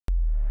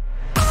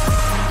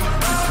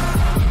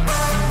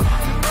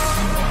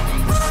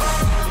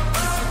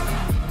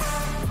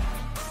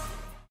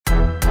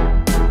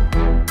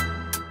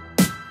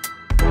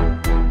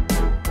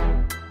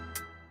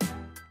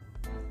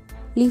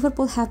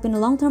Liverpool have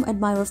been long-term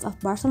admirers of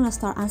Barcelona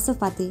star Ansu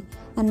Fati,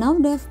 and now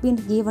they've been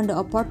given the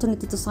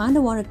opportunity to sign the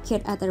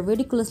Wonderkid at a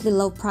ridiculously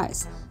low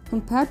price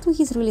compared to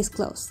his release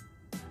clause.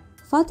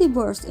 Fati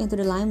burst into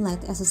the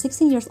limelight as a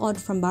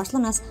 16-year-old from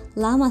Barcelona's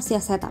La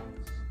Masia setup,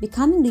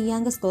 becoming the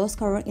youngest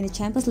goalscorer in the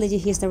Champions League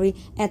history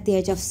at the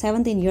age of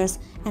 17 years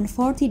and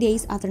 40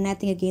 days after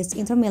netting against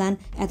Inter Milan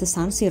at the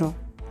San Siro.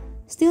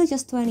 Still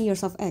just 20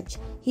 years of age,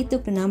 he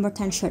took the number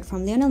 10 shirt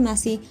from Lionel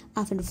Messi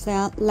after the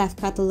Flea left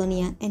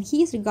Catalonia, and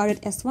he is regarded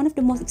as one of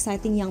the most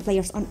exciting young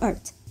players on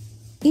earth.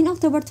 In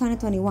October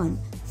 2021,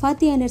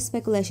 Fati ended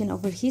speculation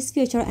over his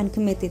future and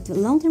committed to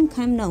a long-term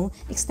Camp Nou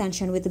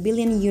extension with a €1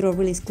 billion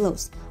release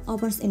clause,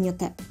 opens a new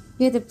tab.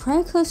 Yet the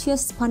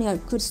precocious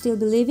Spaniard could still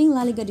be leaving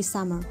La Liga this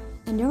summer,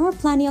 and there are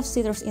plenty of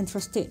suitors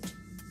interested.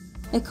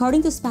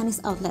 According to Spanish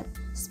outlet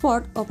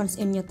Sport, opens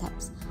in new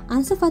tabs,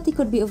 Ansu Fati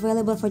could be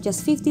available for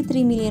just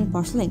 53 million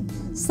porcelain,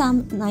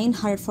 some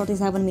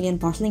 947 million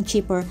porcelain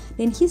cheaper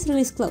than his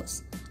release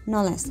clause.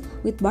 No less,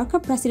 with Barca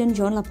president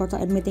Joan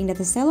Laporta admitting that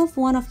the sale of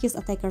one of his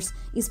attackers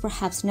is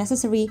perhaps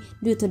necessary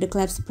due to the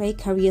club's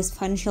precarious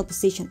financial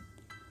position.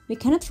 "We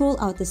cannot rule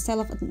out the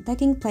sale of an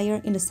attacking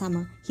player in the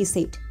summer," he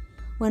said.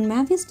 "When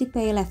Memphis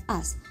Depay left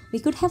us, we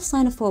could have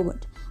signed a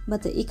forward,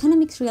 but the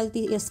economic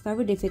reality is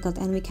very difficult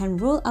and we can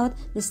rule out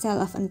the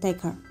sale of an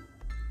attacker."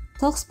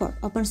 Talksport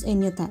opens a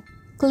new tab,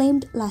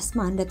 claimed last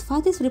month that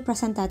Fati's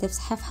representatives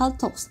have held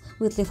talks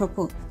with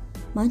Liverpool,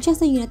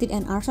 Manchester United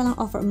and Arsenal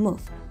over a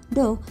move,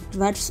 though the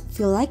Reds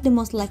feel like the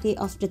most likely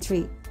of the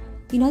three.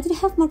 United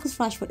have Marcus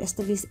Rashford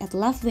established at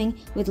left wing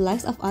with the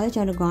likes of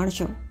Alejandro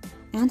Garnacho,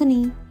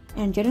 Anthony,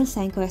 and Jadon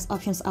Sancho as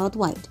options out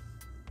wide,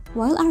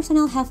 while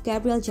Arsenal have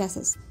Gabriel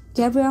Jesus,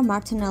 Gabriel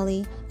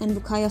Martinelli, and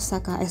Bukayo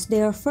Saka as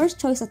their first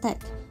choice attack,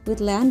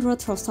 with Leandro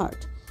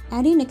Trossard,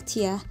 Eddie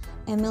Nketiah,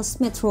 Emil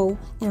Smith-Rowe,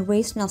 and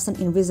Reiss Nelson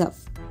in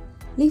reserve.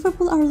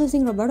 Liverpool are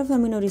losing Roberto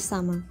Firmino this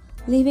summer,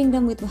 leaving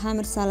them with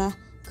Mohamed Salah,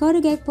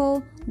 Cody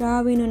Gakpo,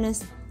 Darwin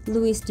Núñez,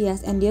 Luis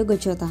Diaz, and Diogo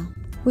Jota.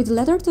 With the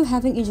latter two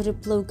having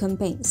injury-plagued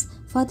campaigns,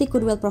 Fati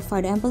could well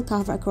provide ample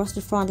cover across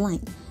the front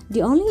line.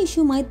 The only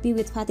issue might be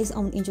with Fati's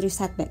own injury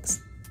setbacks.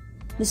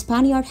 The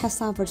Spaniard has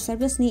suffered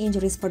serious knee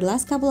injuries for the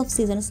last couple of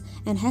seasons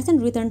and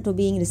hasn't returned to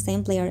being the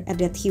same player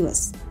that he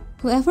was.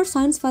 Whoever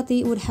signs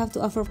Fati would have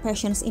to offer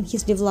patience in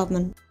his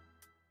development.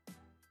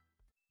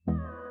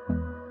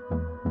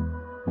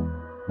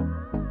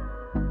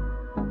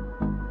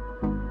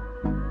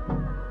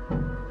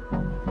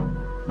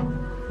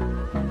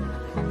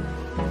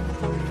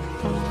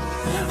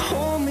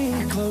 Hold me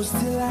close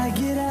till I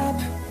get up.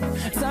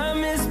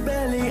 Time is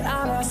barely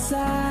on our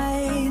side.